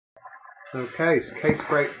Okay, it's case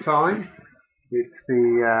break time. It's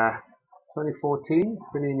the 2014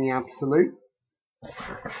 Panini Absolute.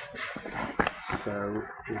 So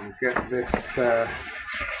we'll get this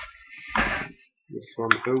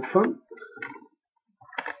one open.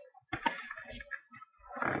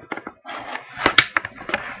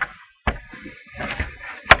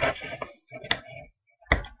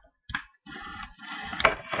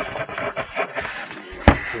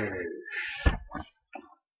 Okay.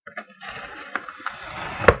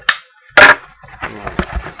 Right,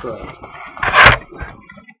 so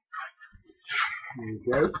here we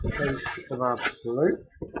go. Case of Absolute.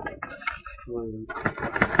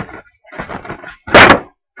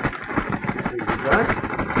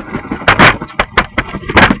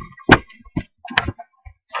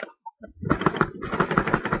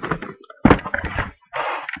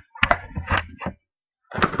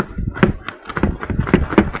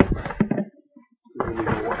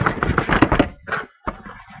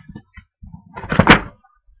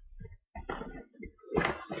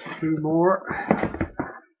 Two more.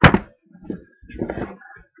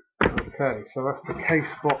 Okay, so that's the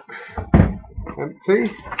case box empty.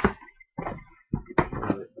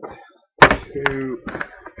 2,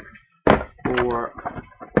 4,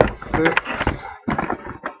 6,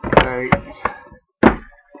 8,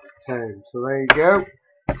 10. So there you go.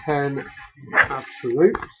 10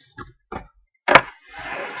 absolutes.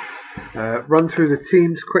 Run through the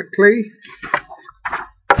teams quickly.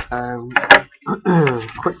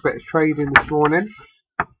 Quick bit of trading this morning.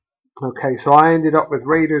 Okay, so I ended up with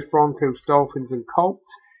Raiders, Broncos, Dolphins and Colts.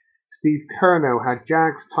 Steve Kerno had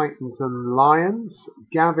Jags, Titans and Lions.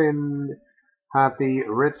 Gavin had the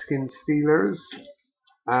Redskins, Steelers.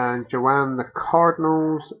 And Joanne the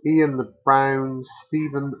Cardinals. Ian the Browns.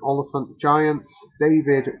 Stephen Oliphant Giants.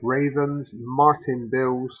 David Ravens. Martin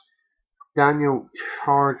Bills. Daniel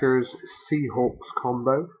Chargers Seahawks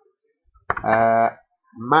combo.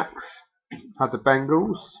 Max had the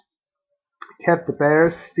Bengals. Kev the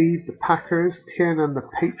Bears, Steve the Packers, Tiernan the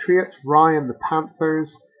Patriots, Ryan the Panthers,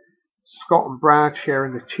 Scott and Brad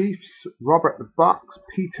sharing the Chiefs, Robert the Bucks,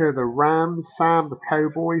 Peter the Rams, Sam the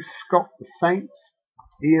Cowboys, Scott the Saints,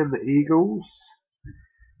 Ian the Eagles,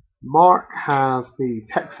 Mark has the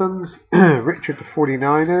Texans, Richard the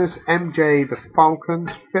 49ers, MJ the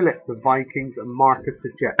Falcons, Philip the Vikings and Marcus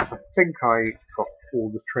the Jets. I think I got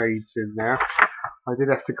all the trades in there. I did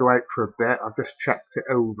have to go out for a bit. I've just checked it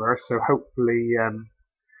over, so hopefully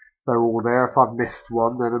they're all there. If I've missed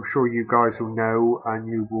one, then I'm sure you guys will know and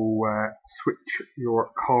you will switch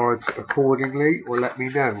your cards accordingly or let me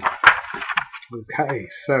know. Okay,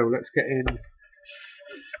 so let's get in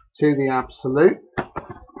to the absolute.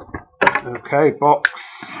 Okay, box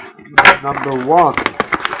number 1.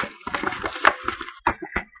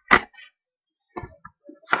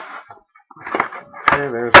 Okay,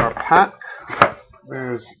 there's our pack.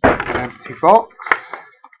 There's an empty box.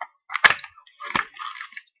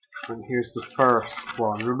 And here's the first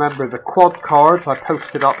one. Remember the quad cards I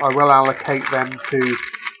posted up, I will allocate them to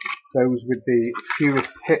those with the fewest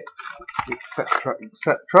hits, etc,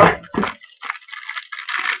 etc.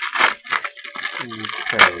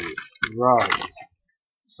 Okay, right.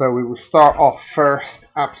 So we will start off first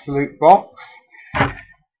absolute box.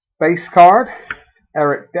 Base card,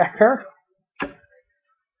 Eric Decker,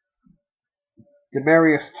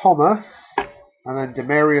 Demarius Thomas, and then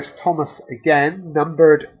Demarius Thomas again,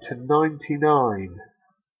 numbered to 99.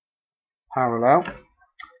 Parallel.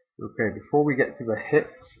 Okay, before we get to the hits,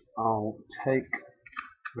 I'll take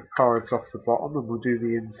the cards off the bottom and we'll do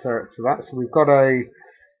the insert to that. So we've got a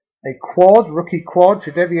quad, rookie quad,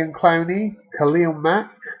 Jadeveon Clowney, Khalil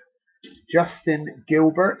Mack, Justin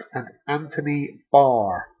Gilbert and Anthony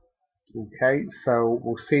Barr. Okay, so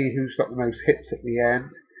we'll see who's got the most hits at the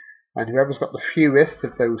end. And whoever's got the fewest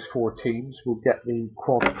of those 4 teams will get the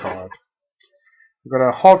quad card. We've got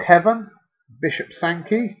a Hog Heaven, Bishop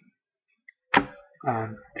Sankey,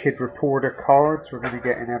 and Kid Reporter cards we're going to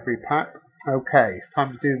get in every pack. Okay, it's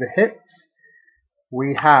time to do the hits.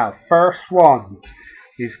 We have, first one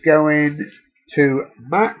is going to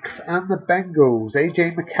Max and the Bengals,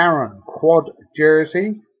 AJ McCarron, quad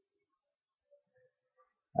jersey.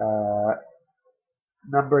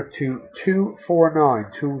 Number to 249,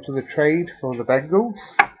 tools of the trade for the Bengals.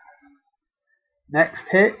 Next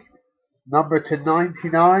hit, number to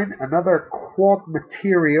 99, another quad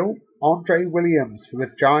material, Andre Williams for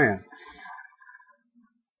the Giants.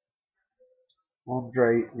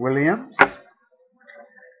 Andre Williams.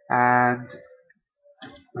 And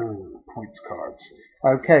points cards.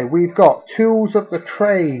 Okay, we've got tools of the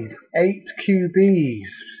trade, 8 QBs.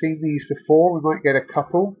 Seen these before, we might get a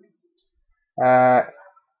couple.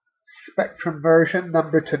 Spectrum version,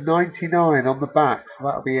 numbered to 99 on the back. So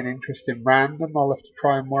that'll be an interesting random. I'll have to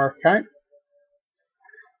try and work out.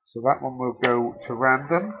 So that one will go to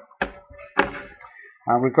random.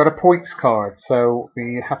 And we've got a points card, so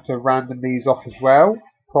we have to random these off as well,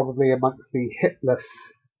 probably amongst the hitless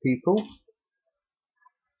people.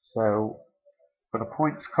 So, got a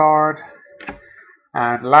points card,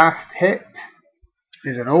 and last hit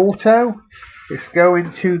is an auto. It's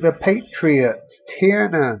going to the Patriots,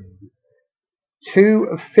 Tiernan, 2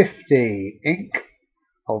 of 50, ink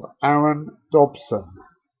of Aaron Dobson.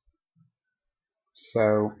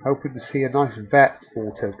 So, hoping to see a nice vet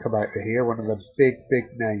auto come out of here, one of the big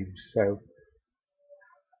names. So,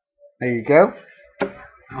 there you go.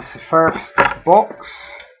 That's the first box.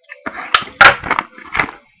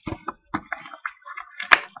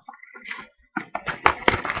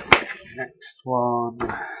 Next one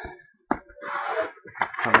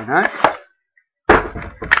coming out.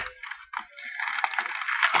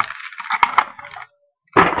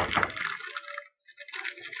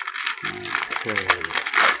 Okay.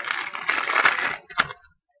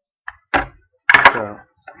 So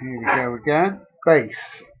here we go again. Base,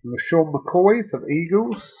 LaShawn McCoy for the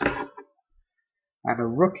Eagles. And a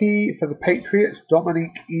rookie for the Patriots,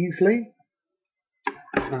 Dominique Easley.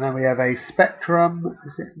 And then we have a Spectrum,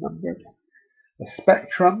 is it numbered? A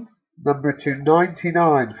Spectrum, number to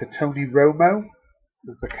 99 for Tony Romo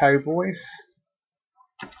of the Cowboys.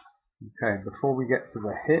 Okay, before we get to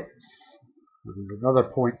the hits, there's another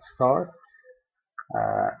points card.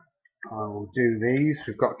 I will do these.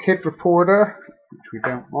 We've got Kid Reporter, which we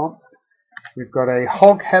don't want. We've got a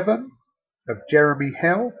Hog Heaven of Jeremy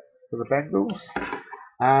Hill for the Bengals.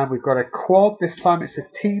 And we've got a quad. This time it's a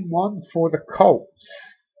team one for the Colts.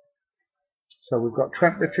 So we've got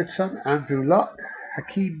Trent Richardson, Andrew Luck,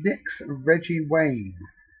 Hakeem Nicks, and Reggie Wayne.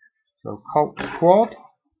 So Colts quad.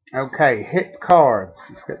 Okay, hit cards.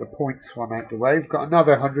 Let's get the points one out of the way. We've got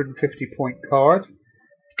another 150 point card.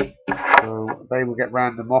 So they will get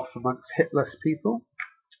random off amongst hitless people.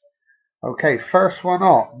 Okay, first one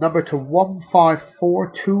up. Number to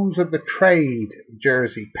 154, Tools of the Trade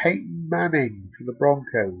jersey. Peyton Manning for the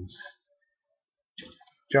Broncos.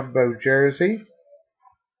 Jumbo jersey.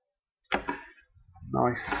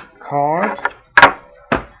 Nice card.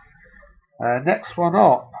 Next one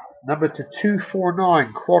up. Number to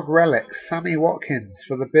 249, Quad Relic, Sammy Watkins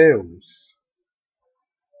for the Bills.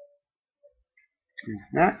 He's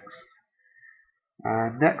next.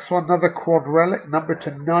 Next one, another Quad Relic, number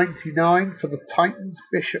to 99 for the Titans,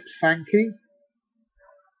 Bishop Sankey.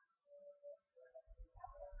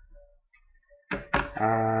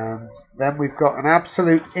 And then we've got an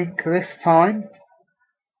absolute ink this time,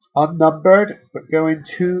 unnumbered, but going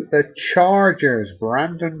to the Chargers,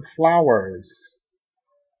 Brandon Flowers.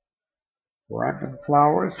 Brandon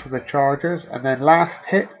Flowers for the Chargers. And then last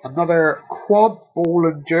hit, another quad ball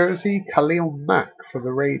and jersey, Khalil Mack for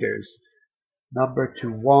the Raiders. Number to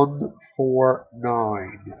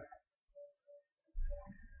 149.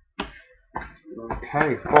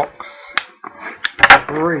 Okay, box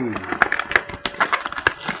 3.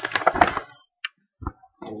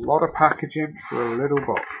 A lot of packaging for a little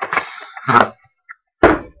box.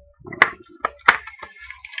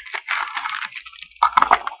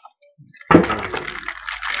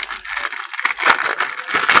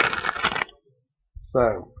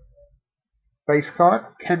 So, base card,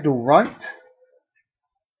 Kendall Wright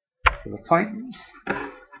for the Titans.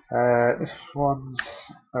 This one's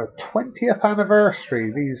a 20th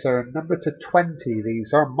anniversary. These are numbered to 20.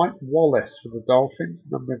 These are Mike Wallace for the Dolphins,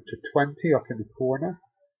 numbered to 20 up in the corner.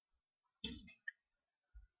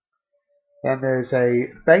 Then there's a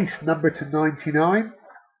base number to 99,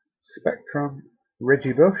 Spectrum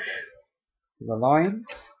Reggie Bush for the Lions.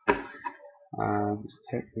 And let's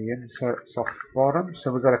take the inserts off the bottom.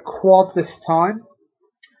 So we've got a quad this time.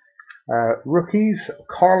 Rookies,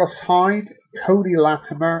 Carlos Hyde, Cody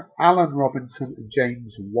Latimer, Allen Robinson, and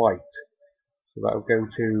James White. So that'll go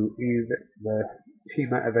to either the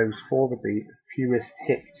team out of those four with the fewest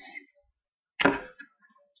hits. At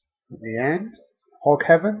the end, Hog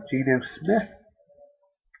Heaven, Geno Smith.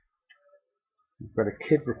 We've got a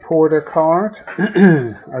Kid Reporter card.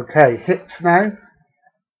 Okay, hits now.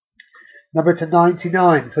 Number to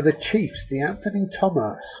 99 for the Chiefs, D'Anthony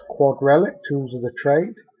Thomas, Quad Relic, Tools of the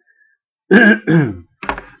Trade.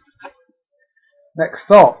 Next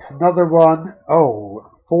up, another one,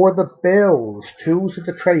 for the Bills, Tools of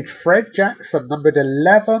the Trade, Fred Jackson, numbered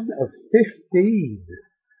 11 of 15.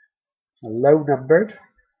 A low numbered,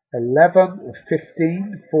 11 of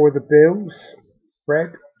 15 for the Bills,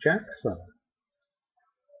 Fred Jackson.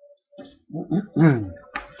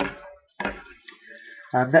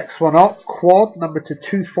 And next one up, quad number to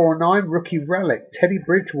 249, rookie relic, Teddy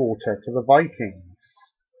Bridgewater to the Vikings.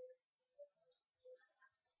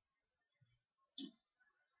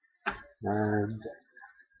 And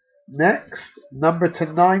next, number to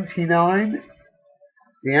 99,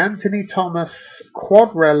 the Anthony Thomas quad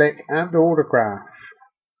relic and autograph,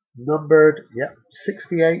 numbered,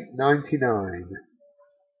 68.99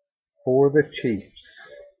 for the Chiefs.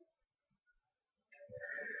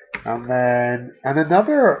 And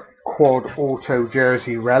another quad auto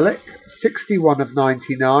jersey relic, 61 of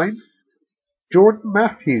 99, Jordan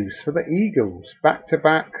Matthews for the Eagles,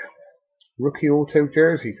 back-to-back rookie auto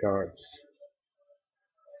jersey cards.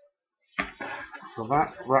 So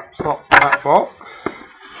that wraps up that box.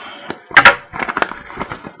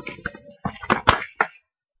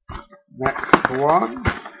 Next one.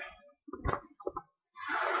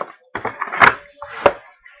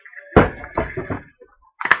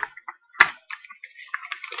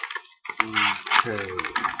 Okay.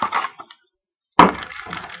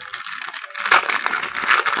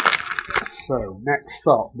 So next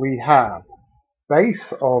up we have base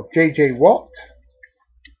of J.J. Watt,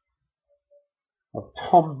 of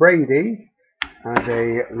Tom Brady, and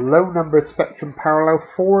a low numbered spectrum parallel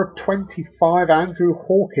 425 Andrew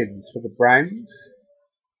Hawkins for the Browns.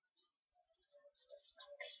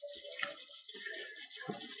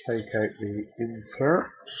 Let's take out the inserts.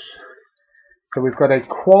 So we've got a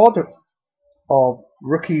quad of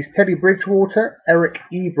rookies Teddy Bridgewater, Eric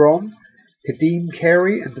Ebron, Kadeem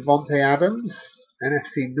Carey and Devontae Adams,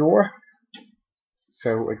 NFC North.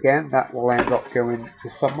 So again, that will end up going to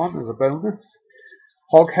someone as a bonus.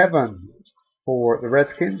 Hog Heaven for the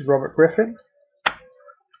Redskins, Robert Griffin,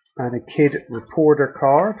 and a Kid Reporter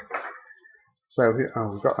card. So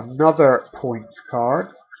we've got another points card.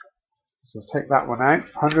 So take that one out.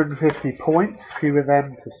 150 points, few of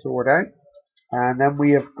them to sort out. And then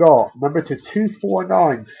we have got number to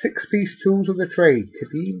 249, 6-piece tools of the trade,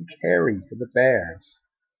 Kadeem Carey for the Bears.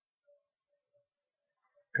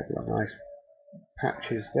 Couple of nice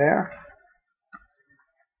patches there.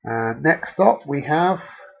 And next up we have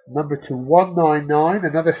number to 199,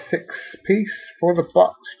 another 6-piece for the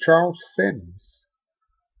Bucks, Charles Sims.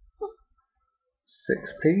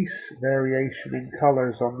 6-piece, variation in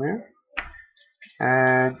colours on there.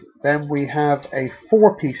 And then we have a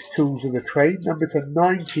 4-piece tools of the trade, number to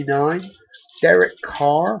 99, Derek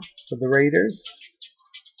Carr for the Raiders.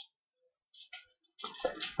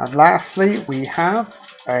 And lastly, we have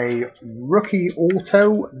a rookie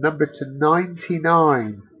auto, number to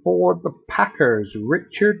 99 for the Packers,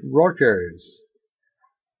 Richard Rodgers.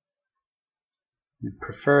 We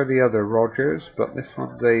prefer the other Rodgers, but this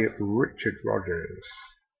one's a Richard Rodgers.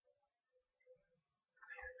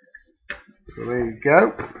 So there you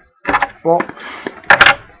go. Box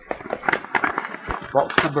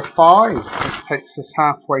number 5. This takes us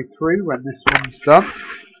halfway through when this one's done.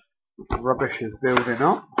 The rubbish is building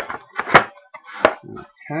up.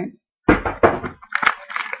 Okay.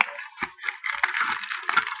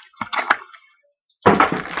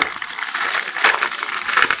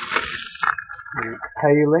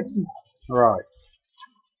 Paling. Right.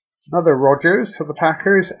 Another Rodgers for the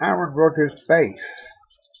Packers. Aaron Rodgers base.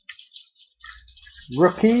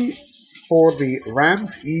 Rookie for the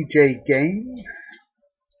Rams, EJ Gaines.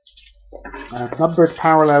 Numbered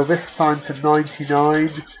parallel this time to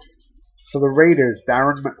 99 for the Raiders,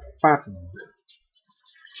 Darren McFadden.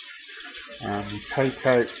 And we take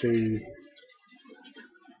out the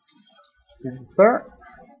inserts.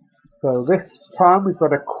 So this time we've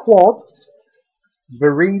got a quad,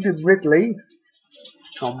 Vereen and Ridley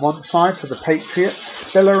on one side for the Patriots,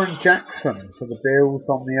 Spiller and Jackson for the Bills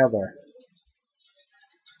on the other.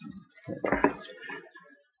 Okay.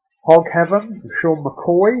 Hog Heaven, Sean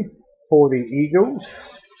McCoy for the Eagles,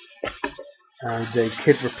 and a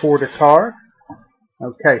Kid Reporter card.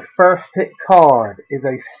 Okay, first hit card is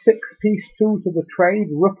a 6-piece tool to the trade,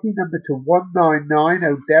 rookie number to 199,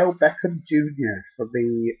 Odell Beckham Jr. for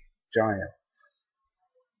the Giants.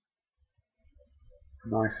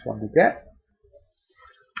 Nice one to get.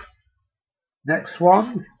 Next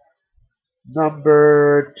one,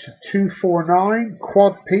 number 249,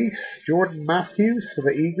 quad piece, Jordan Matthews for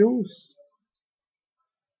the Eagles.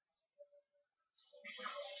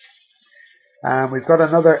 And we've got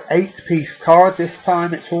another 8-piece card. This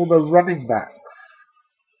time it's all the running backs.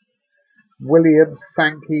 Williams,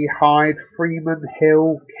 Sankey, Hyde, Freeman,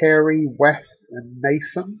 Hill, Carey, West and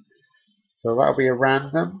Mason. So that'll be a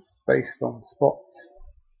random based on spots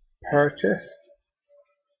purchased.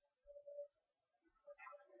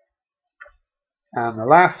 And the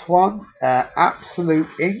last one, Absolute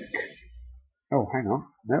Ink. Oh, hang on.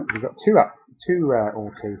 No, we've got two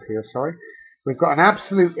autos here, sorry. We've got an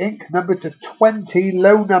Absolute Ink, numbered to 20,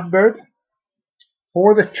 low numbered,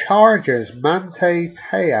 for the Chargers, Mante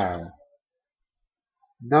Te'o.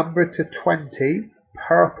 Numbered to 20,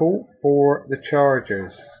 purple for the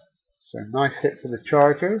Chargers. So nice hit for the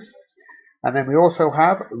Chargers. And then we also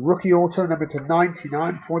have rookie auto numbered to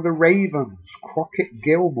 99 for the Ravens, Crockett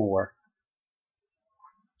Gilmore.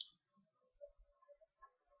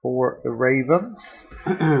 For the Ravens.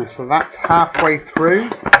 So that's halfway through.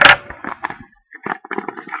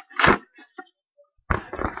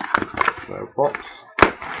 So box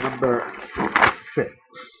number 6.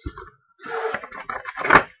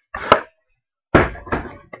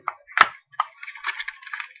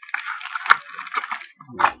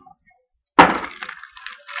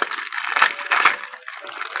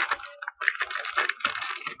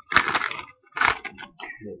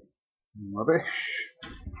 Rubbish.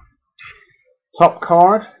 Top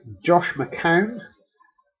card, Josh McCown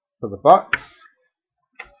for the Bucks.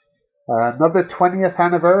 Another 20th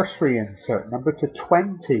anniversary insert, number to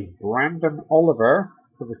 20, Brandon Oliver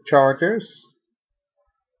for the Chargers.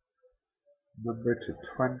 Number to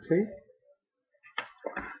 20.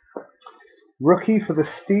 Rookie for the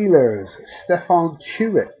Steelers, Stephon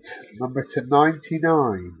Tuitt, number to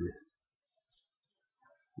 99.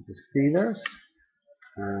 For the Steelers.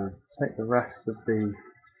 Take the rest of the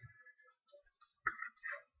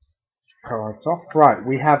cards off. Right,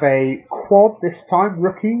 we have a quad this time,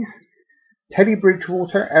 rookies. Teddy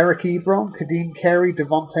Bridgewater, Eric Ebron, Kadeem Carey,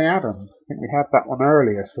 Devontae Adams. I think we had that one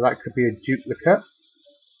earlier, so that could be a duplicate.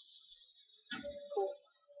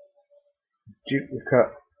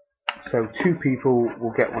 So two people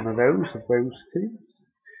will get one of those two.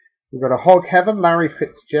 We've got a Hog Heaven, Larry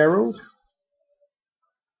Fitzgerald.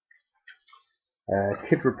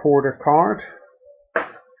 Kid Reporter card.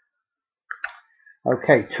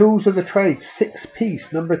 Okay, Tools of the Trade,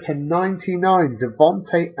 6-piece, number to 99,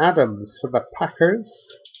 Devontae Adams for the Packers.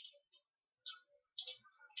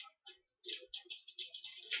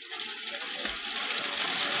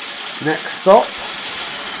 Next up,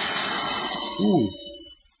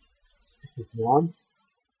 this is one.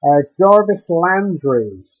 Jarvis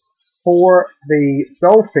Landry for the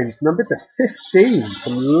Dolphins, number to 15.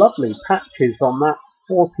 Some lovely patches on that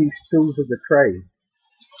 4-piece Tools of the Trade.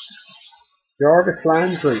 Jarvis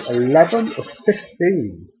Landry, 11 of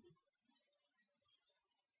 15.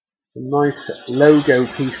 Some nice logo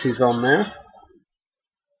pieces on there.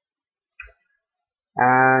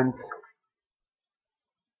 And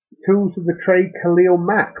Tools of the Trade, Khalil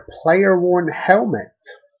Mack, player worn helmet,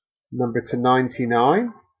 number to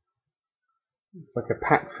 99. It's like a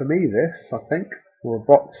pack for me, this, I think, or a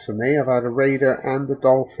box for me. I've had a Raider and a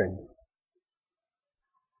Dolphin.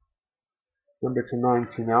 Number to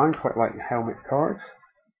 99, quite like the helmet cards.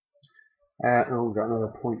 We've got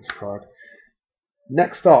another points card.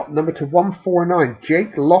 Next up, number to 149,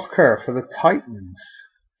 Jake Locker for the Titans.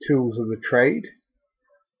 Tools of the Trade.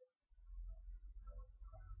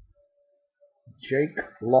 Jake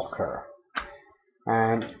Locker.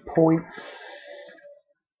 And points.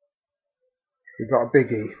 We've got a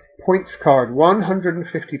biggie. Points card,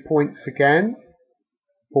 150 points again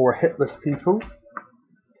for hitless people.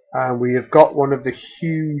 And we have got one of the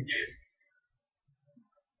huge,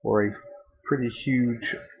 or a pretty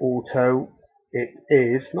huge auto. It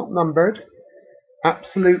is not numbered.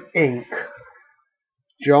 Absolute Ink.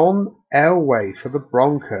 John Elway for the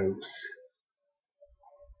Broncos.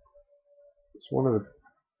 It's one of the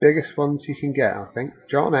biggest ones you can get, I think.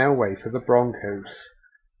 John Elway for the Broncos.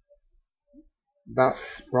 That's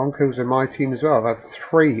Broncos are my team as well. I've had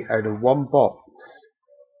 3 out of 1 box.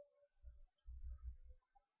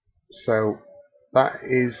 So that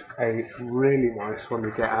is a really nice one to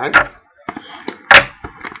get out.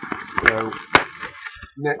 So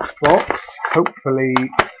next box, hopefully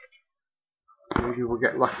maybe we'll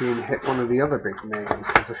get lucky and hit one of the other big names.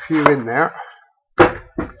 There's a few in there.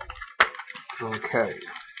 Okay.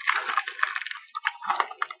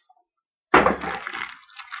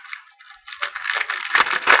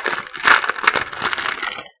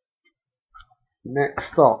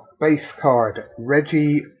 Next up, base card,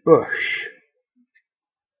 Reggie Bush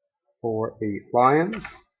for the Lions.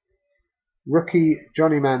 Rookie,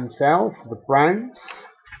 Johnny Manziel for the Browns.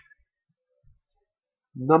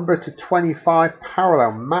 Number to 25,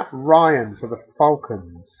 parallel, Matt Ryan for the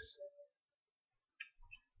Falcons.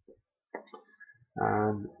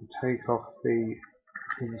 And take off the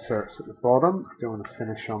inserts at the bottom. Don't want to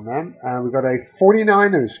finish on them. And we've got a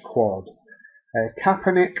 49ers quad.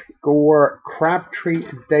 Kaepernick, Gore, Crabtree,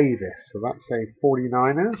 and Davis. So that's a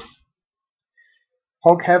 49ers.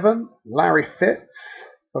 Hog Heaven, Larry Fitz.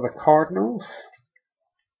 for the Cardinals.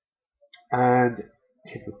 And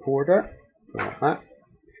Kid Reporter, like that.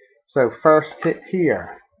 So first hit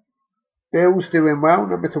here. Bills doing well,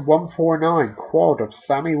 number to 149, quad of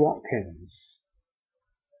Sammy Watkins.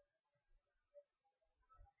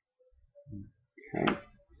 Okay.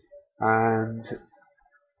 And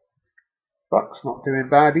Bucks not doing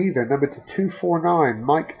bad either, number to 249,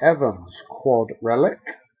 Mike Evans, quad relic.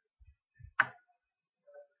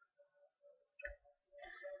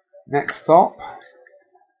 Next up,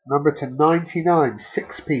 number to 99,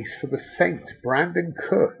 6-piece for the Saints, Brandon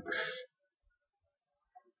Cooks.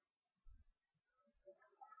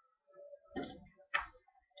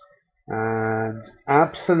 And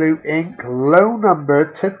Absolute Ink, low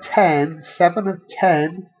number to 10, 7 of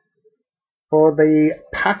 10 for the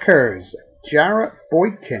Packers, Jarrett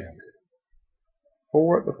Boykin.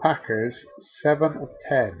 4 at the Packers, 7 of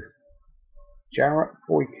 10. Jarrett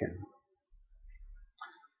Boykin.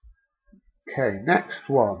 Okay, next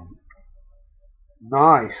one.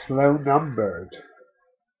 Nice, low numbered.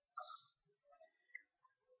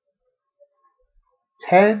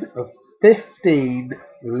 10 of 15,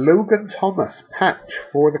 Logan Thomas patch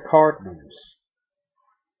for the Cardinals.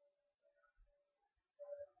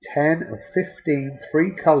 10 of 15,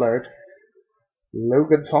 3-colored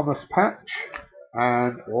Logan Thomas patch.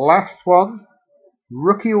 And last one,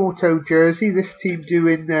 rookie auto jersey. This team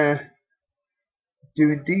doing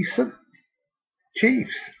decent.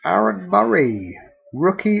 Chiefs, Aaron Murray,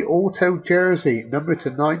 rookie auto jersey, number to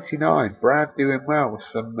 99. Brad doing well with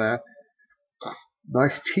some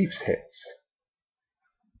nice Chiefs hits.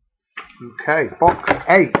 Okay, box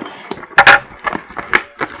 8.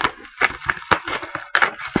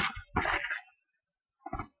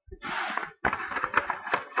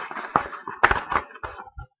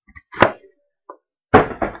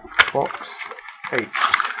 Box 8.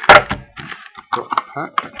 Got the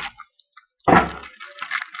pack.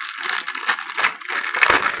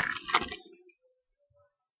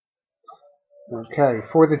 Okay,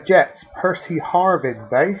 for the Jets, Percy Harvin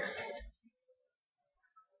base,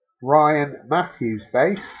 Ryan Matthews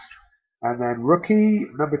base, and then rookie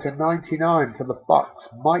number to 99 for the Bucks,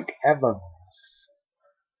 Mike Evans.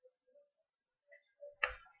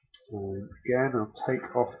 And again, I'll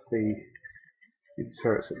take off the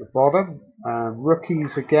inserts at the bottom.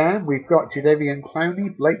 Rookies again, we've got Jadeveon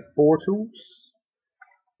Clowney, Blake Bortles,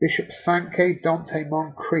 Bishop Sankey, Dante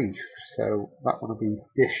Moncrief. So that one will be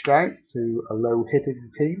dished out to a low hitting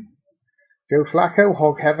team. Joe Flacco,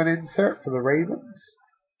 Hog Heaven insert for the Ravens.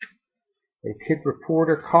 A Kid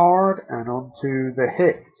Reporter card, and on to the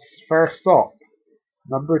hits. First up,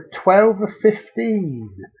 number 12 of 15,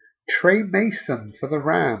 Trey Mason for the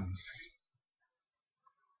Rams.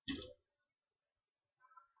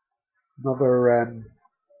 Another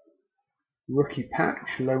rookie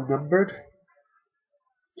patch, low numbered.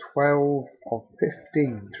 12 of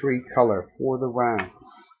 15, 3-color for the Rams.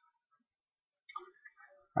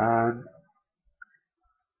 And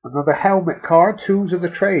another helmet card, Tools of the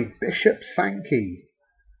Trade, Bishop Sankey.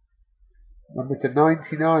 Number to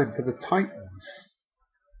 99 for the Titans.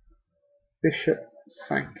 Bishop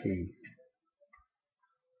Sankey.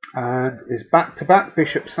 And is back-to-back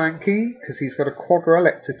Bishop Sankey, because he's got a quad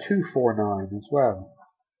relic to 249 as well.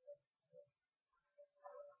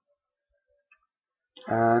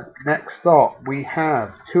 And next up, we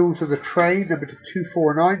have Tools of the Trade, number to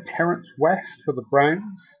 249, Terrence West for the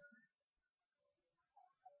Browns.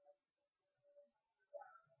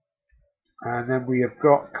 And then we have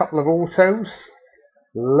got a couple of autos,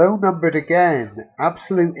 low numbered again,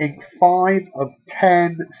 Absolute Ink 5 of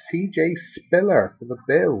 10, CJ Spiller for the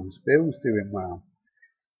Bills. Bills doing well.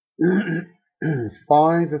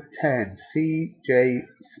 5 of 10, CJ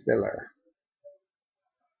Spiller.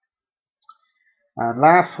 And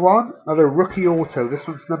last one, another rookie auto. This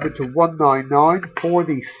one's numbered to 199 for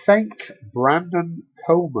the Saints, Brandon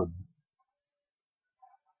Coleman.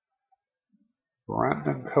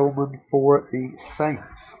 Brandon Coleman for the Saints.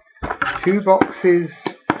 2 boxes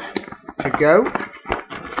to go.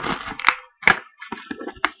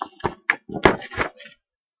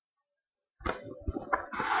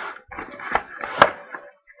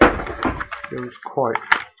 It was quite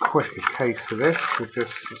quick a case of this. It's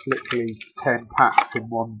literally 10 packs in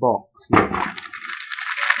one box.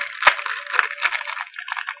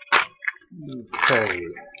 Okay.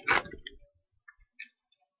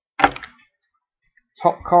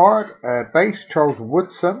 Top card, base Charles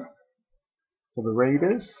Woodson for the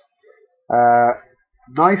Raiders.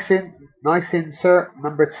 Nice insert,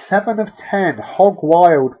 number 7 of 10, Hog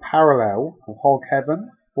Wild parallel of Hog Heaven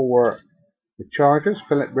for the Chargers,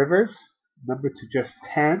 Phillip Rivers. Number to just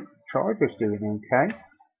 10, Chargers doing okay.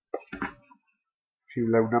 few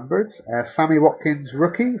low numbers. Sammy Watkins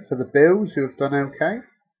rookie for the Bills, who have done okay.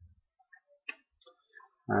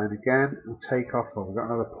 And again, we'll take off. Oh, we've got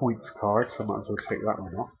another points card, so I might as well take that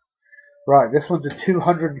one off. Right, this one's a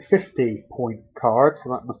 250 point card, so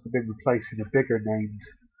that must have been replacing a bigger named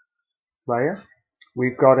player.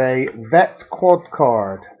 We've got a vet quad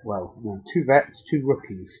card. Well, no, 2 vets, 2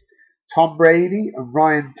 rookies. Tom Brady and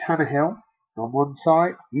Ryan Tannehill on one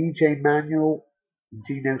side, E.J. Manuel and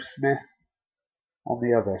Geno Smith on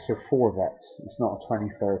the other. So 4 vets. It's not a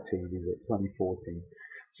 2013, is it? 2014.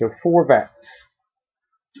 So 4 vets,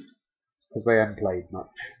 because they haven't played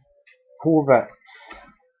much. 4 vets.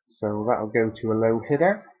 So that'll go to a low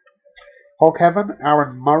hitter. Hog Heaven,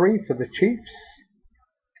 Aaron Murray for the Chiefs.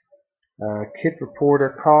 Kid Reporter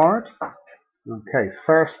card. Okay,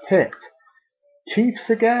 first hit. Chiefs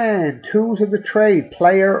again. Tools of the Trade.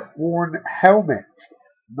 Player worn helmet.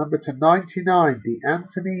 Number to 99.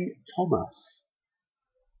 Anthony Thomas.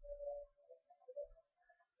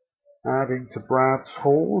 Adding to Brad's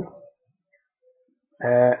haul.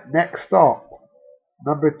 Next up.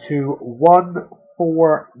 Number to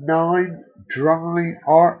 149. Dry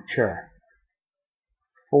Archer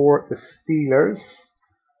for the Steelers.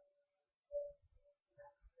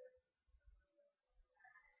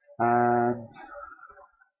 And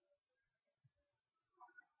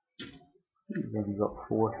we've only got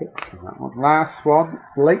 4 hits on that one. Last one,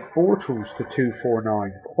 Blake Bortles to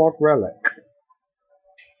 249, quad relic.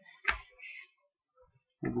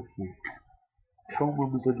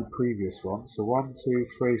 Coleman was in the previous one, so 1, 2,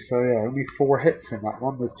 3, so yeah, only 4 hits in that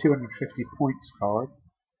one. The 250 points card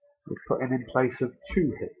we're putting in place of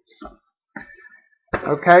 2 hits.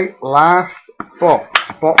 Okay, last box.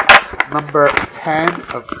 Box number 10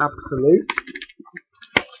 of Absolute.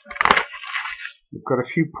 We've got a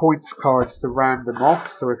few points cards to round them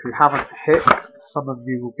off, so if you haven't hit, some of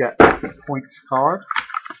you will get a points card.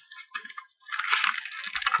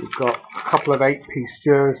 We've got a couple of 8-piece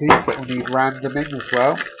jerseys that will need randoming as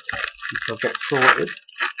well, which will get sorted.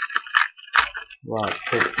 Right,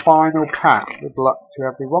 so final pack. Good luck to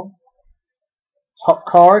everyone. Top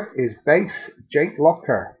card is base Jake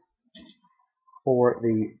Locker for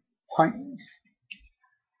the Titans.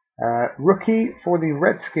 Rookie for the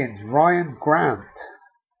Redskins, Ryan Grant,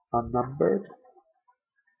 unnumbered.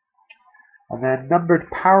 And then numbered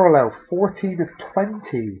parallel, 14 of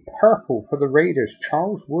 20, purple for the Raiders,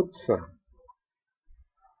 Charles Woodson.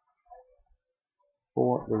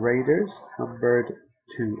 For the Raiders, numbered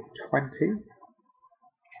to 20.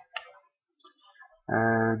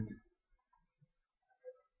 And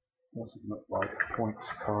doesn't look like a points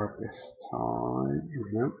card this time,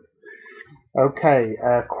 no. Okay,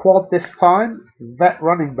 quad this time. Vet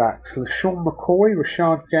running backs, LaShawn McCoy,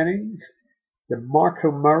 Rashad Jennings,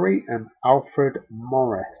 DeMarco Murray, and Alfred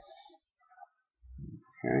Morris.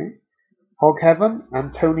 Okay. Hog Heaven,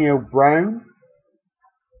 Antonio Brown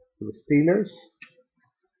for the Steelers.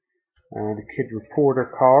 And a Kid Reporter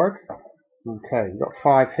card. Okay, we've got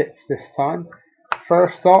 5 hits this time.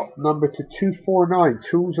 First up, number to 249,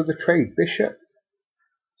 Tools of the Trade, Bishop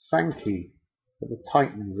Sankey for the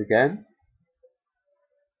Titans again.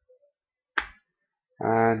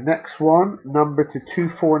 And next one, number to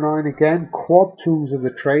 249 again, Quad Tools of the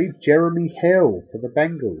Trade, Jeremy Hill for the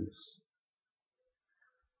Bengals.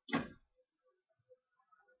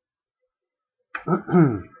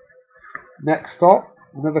 Next up,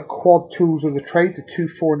 another Quad Tools of the Trade to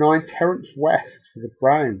 249, Terrence West for the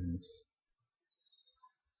Browns.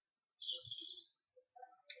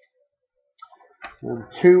 And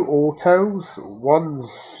 2 autos, one's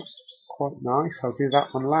quite nice, I'll do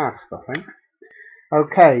that one last I think.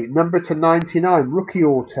 Okay, number to 99, rookie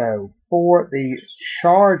auto for the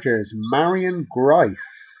Chargers, Marion Grice.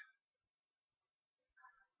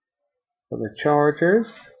 For the Chargers.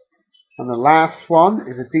 And the last one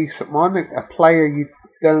is a decent one, a player you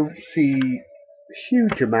don't see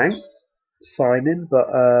huge amount signing, but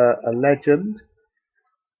a legend.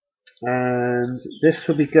 And this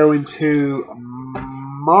will be going to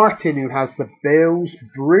Martin, who has the Bills,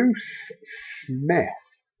 Bruce Smith.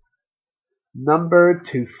 Numbered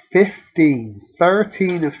to 15,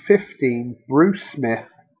 13 of 15, Bruce Smith.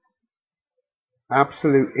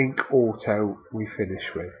 Absolute Ink Auto we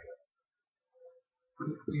finish with.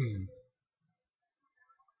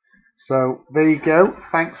 So there you go.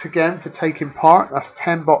 Thanks again for taking part. That's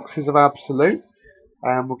 10 boxes of Absolute.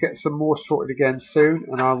 We'll get some more sorted again soon,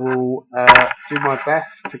 and I will do my best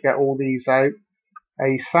to get all these out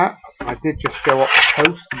ASAP. I did just go up the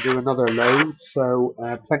coast and do another load, so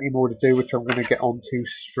plenty more to do, which I'm going to get onto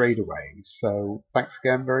straight away. So thanks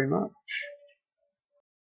again very much.